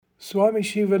Swami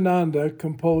Sivananda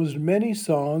composed many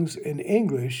songs in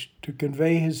English to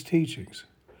convey his teachings.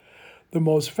 The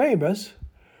most famous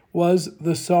was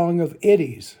the Song of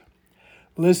Iddies,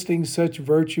 listing such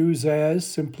virtues as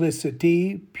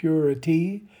simplicity,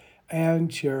 purity,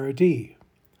 and charity.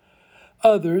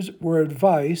 Others were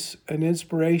advice and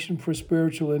inspiration for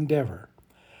spiritual endeavor.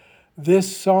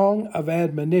 This Song of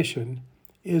Admonition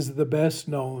is the best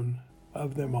known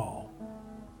of them all.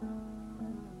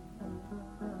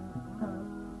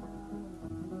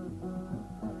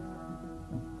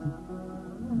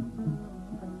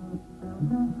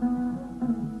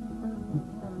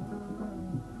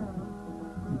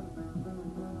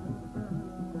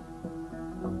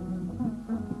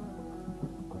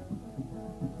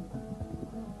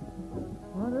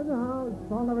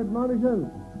 Song of Admonition.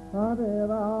 Hare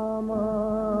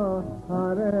Rama,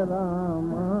 Hare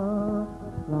Rama,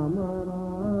 Rama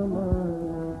Rama,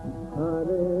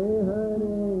 Hare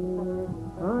Hare,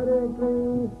 Hare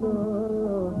Krishna,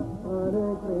 Hare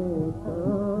Krishna,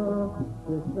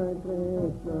 Krishna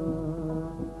Krishna,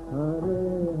 Hare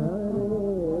Hare,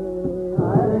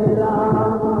 Hare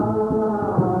Rama,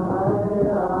 Hare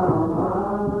Rama,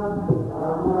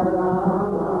 Rama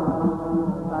Rama,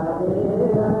 Hare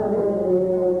Hare.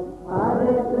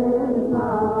 Hare Krishna,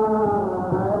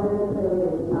 Hare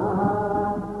Krishna,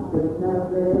 Krishna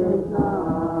Krishna,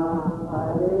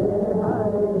 Hare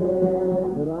Hare.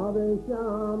 Radhe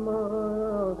Shama,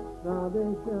 Radhe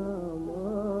Shama,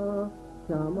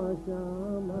 Shama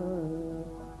Shama,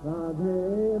 Radhe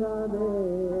Radhe.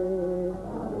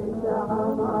 Radhe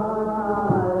Shama,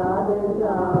 Radhe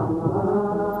Shama,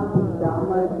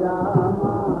 Shama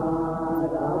Shama,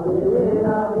 Radhe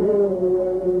Radhe.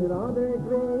 Radhe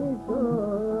Krishna,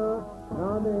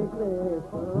 Radhe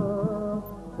Krishna,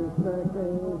 Krishna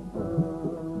Krishna,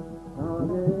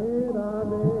 Radhe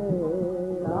Radhe.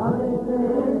 Radhe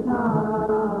Krishna,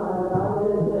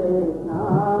 Radhe Krishna,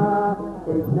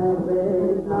 Krishna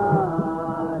Krishna,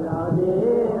 Radhe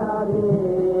Radhe.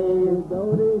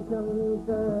 Gauri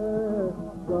Shankar,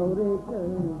 Gauri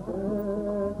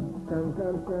Shankar,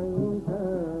 Shankar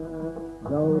Shankar,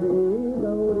 Gauri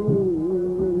Gauri.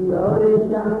 Gauri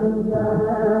Shankar,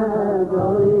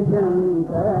 Gauri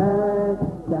Shankar,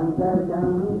 Shankar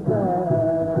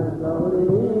Shankar,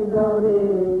 Gauri Gauri.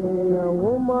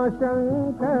 Uma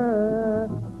Shankar,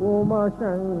 Uma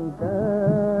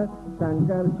Shankar,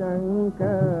 Shankar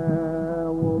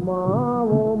Shankar, Uma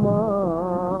Uma.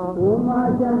 Uma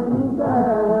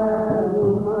Shankar,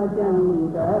 Uma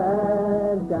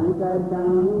Shankar, Shankar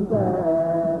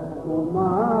Shankar, Uma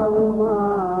Uma.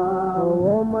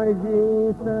 Oh my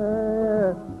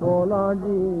Jesus, oh Lord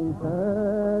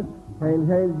Jesus, hail,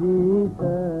 hail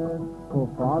Jesus, oh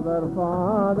Father,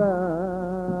 Father.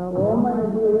 Oh my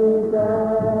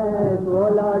Jesus, oh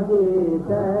Lord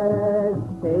Jesus,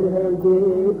 hail, hail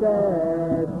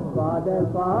Jesus, Father,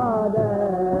 Father.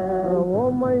 Oh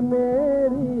my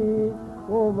Mary,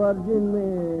 oh Virgin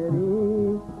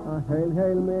Mary, hail,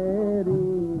 hail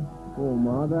Mary, oh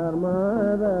Mother,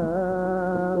 Mother.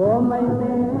 Oh my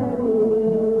Mary,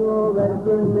 oh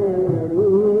Virgin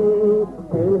Mary,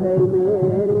 hail, hail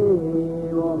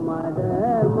Mary, oh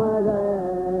Mother, Mother.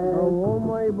 Oh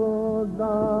my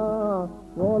Buddha,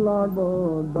 oh Lord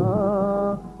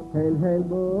Buddha, hail, hail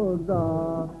Buddha,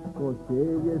 oh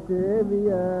Savior,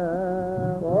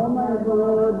 Savior. Oh my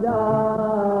Buddha,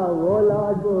 oh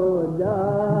Lord Buddha,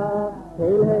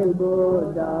 hail, hail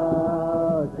Buddha,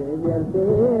 Savior,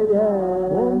 Savior.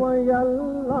 Oh my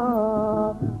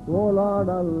Allah, oh Lord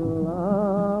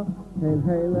Allah, hail,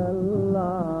 hail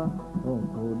Allah, oh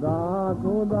Khuda,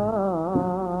 Khuda.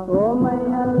 Oh my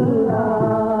Allah,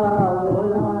 oh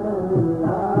Lord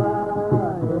Allah,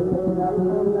 hail, hail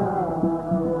Allah,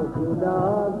 oh Khuda,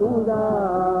 Khuda.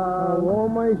 Oh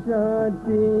my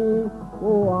Shakti,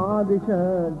 oh Adi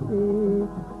Shakti,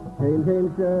 hail, hail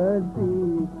Shakti,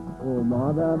 oh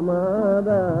Mother,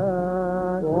 Mother.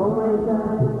 Oh my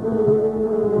Shakti,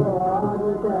 oh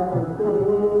Adi Shakti,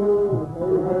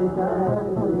 hail, hail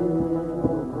Shakti,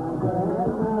 oh Mother,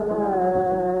 Mother.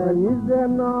 Is there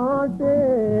not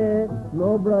a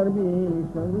nobler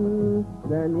mission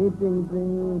than eating,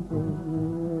 drinking,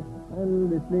 and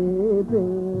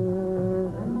sleeping?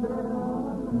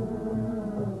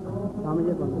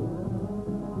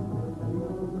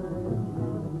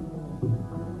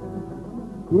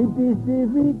 It is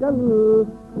difficult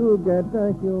to get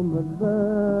a human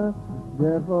birth,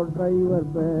 therefore try your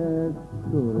best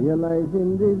to realize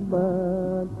in this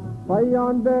birth.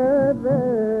 Beyond that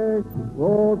rest,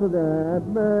 woe to that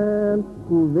man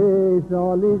who wastes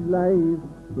all his life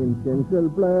in sensual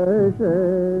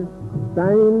pleasures.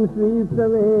 Time sweeps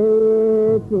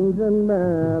away kings and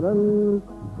barons.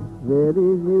 Where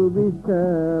is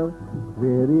Yudhishthir?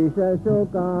 Where is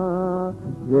Ashoka?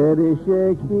 Where is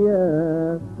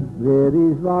Shakespeare? Where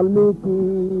is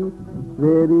Valmiki?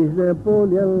 Where is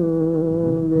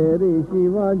Napoleon? Where is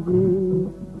Shivaji?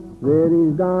 Where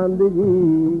is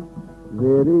Gandhiji?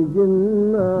 Where is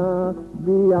Jinnah?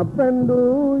 Be up and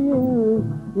doing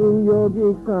in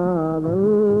yogic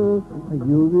sadhana.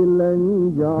 You will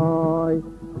enjoy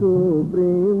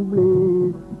supreme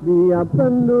bliss. Be up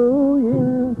and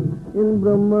doing in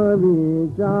Brahma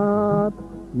Vichar.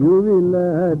 You will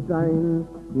attain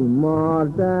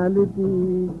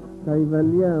immortality,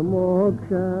 Kaivalya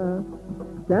Moksha.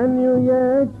 Can you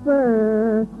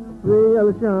expect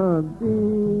real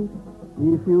Shanti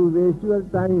if you waste your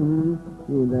time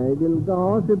in idle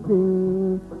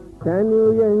gossiping? Can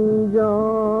you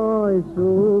enjoy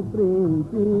supreme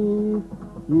peace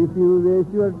if you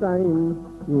waste your time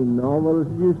in novels,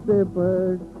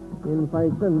 newspapers, in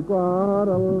fights and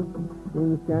quarrels,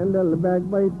 in scandal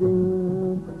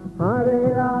backbiting?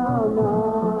 Hare Rama,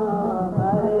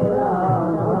 Hare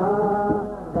Rama,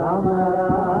 Rama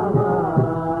Rama,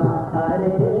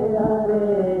 Hare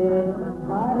Hare,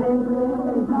 Hare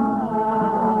Krishna,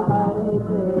 Hare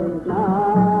Krishna,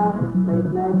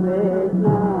 Krishna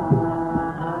Krishna,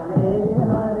 Hare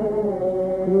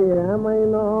Hare. Am I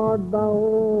not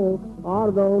thou,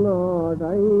 art thou not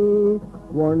I?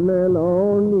 One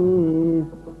alone is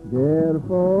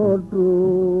therefore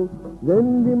true.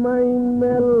 When the mind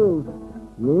melts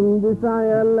in the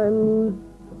silence,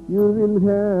 you will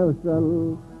have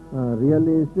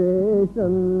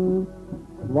self-realization.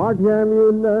 What have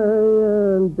you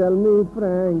learned? Tell me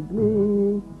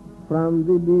frankly, from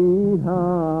the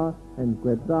Bihar and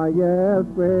Quetta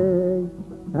earthquake.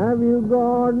 Have you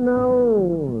got now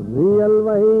real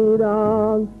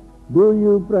Vairag? Do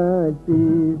you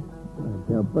practice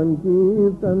Japan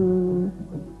Kirtan?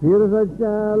 Here's a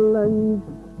challenge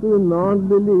to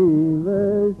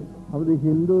non-believers of the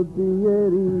Hindu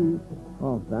theory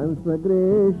of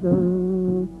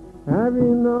transmigration. Have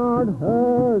you not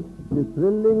heard the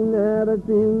thrilling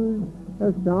narratives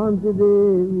of Shanti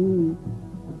Devi,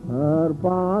 her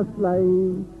past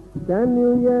life? Can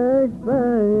you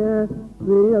expect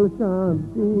real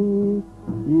Shanti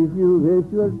if you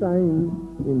waste your time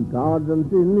in cards and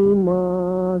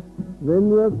cinemas? When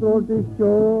your throat is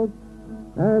choked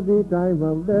at the time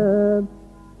of death,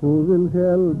 who will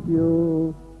help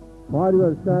you for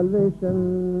your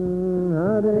salvation?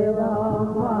 Hare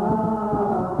Rama,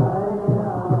 Hare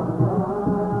Rama,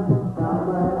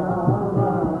 Rama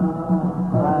Rama,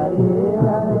 Hare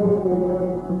Hare,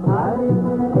 Hare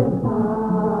Krishna,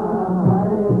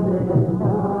 Hare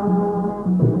Krishna,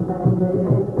 Krishna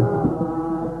Krishna,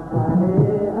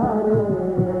 Hare Hare.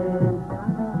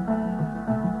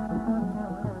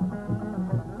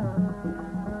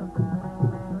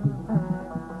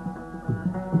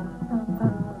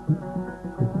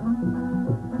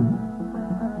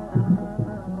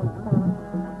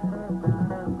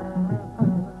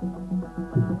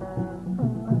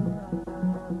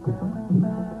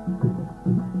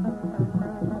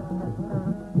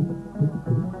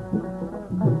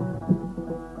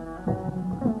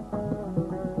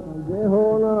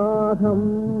 Dehonaaham,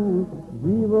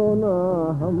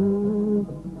 Jivonaaham,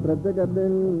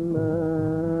 Pratyagadenna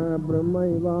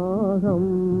Brahmaivaham,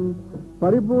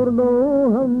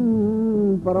 Paripurnoham,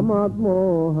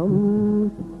 Paramatmoham,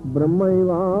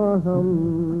 Brahmaivaham,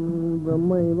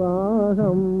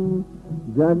 Brahmaivaham,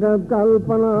 Jagat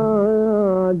Kalpana,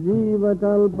 Jiva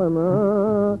Kalpana,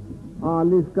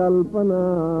 Alis Kalpana,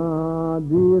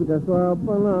 Dirgha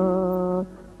Swapana,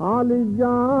 all is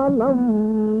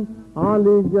Jalam, all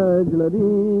is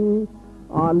jugglery,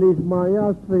 all is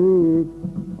Maya's trick,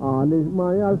 all is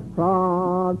Maya's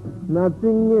fraud.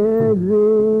 Nothing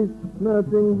exists,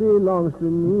 nothing belongs to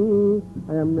me.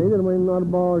 I am neither mind nor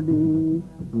body,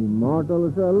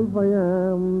 immortal self I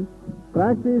am.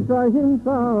 Practice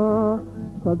ahimsa,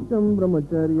 satyam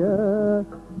brahmacharya.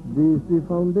 This is the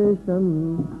foundation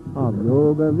of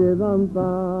Yoga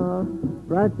Vedanta.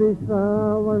 Practice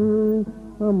Shravan,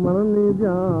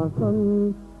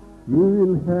 Mananidhyasan, you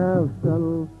will have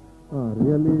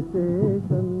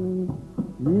self-realization.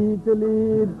 Eat a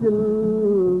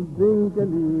little, drink a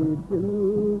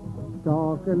little,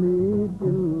 talk a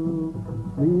little,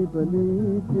 sleep a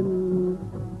little,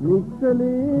 mix a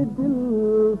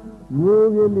little,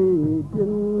 move a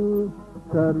little,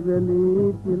 serve a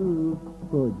little,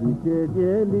 cogitate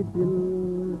a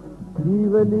little,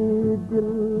 give a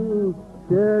little,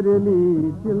 share a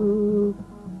little,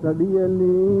 study a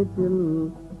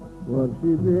little, worship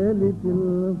a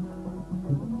little,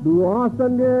 do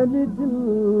asana a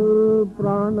little,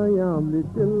 pranayam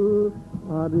little,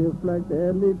 reflect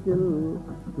a little,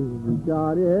 to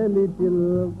vichar a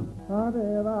little.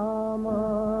 Hare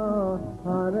Rama,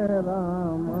 Hare Rama.